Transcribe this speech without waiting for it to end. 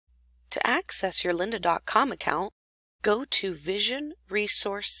To access your lynda.com account, go to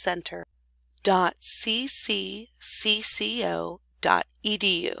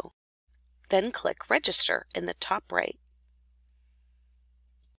visionresourcecenter.cccco.edu. Then click Register in the top right.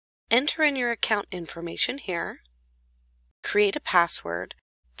 Enter in your account information here, create a password,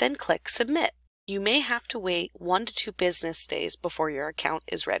 then click Submit. You may have to wait 1 to 2 business days before your account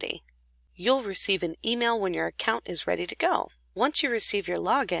is ready. You'll receive an email when your account is ready to go. Once you receive your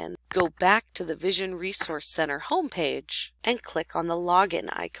login, go back to the Vision Resource Center homepage and click on the login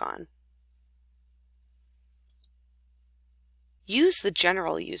icon. Use the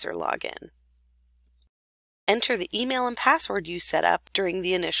general user login. Enter the email and password you set up during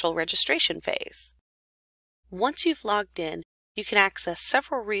the initial registration phase. Once you've logged in, you can access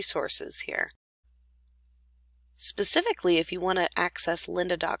several resources here. Specifically, if you want to access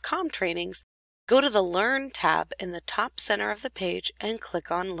lynda.com trainings, go to the Learn tab in the top center of the page and click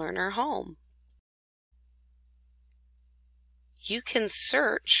on Learner Home. You can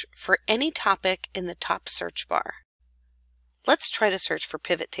search for any topic in the top search bar. Let's try to search for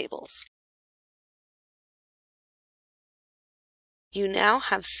pivot tables. You now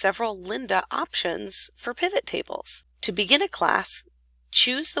have several Lynda options for pivot tables. To begin a class,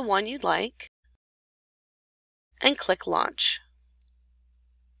 choose the one you'd like and click Launch.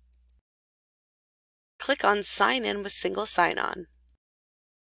 Click on Sign In with Single Sign-On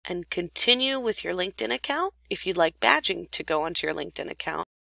and continue with your LinkedIn account if you'd like badging to go onto your LinkedIn account,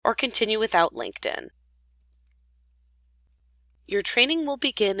 or continue without LinkedIn. Your training will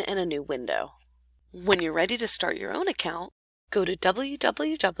begin in a new window. When you're ready to start your own account, go to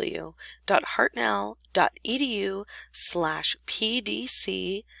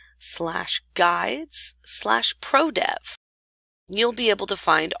www.hartnell.edu/pdc/guides/prodev. You'll be able to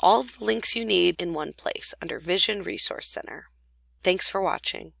find all of the links you need in one place under Vision Resource Center. Thanks for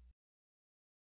watching.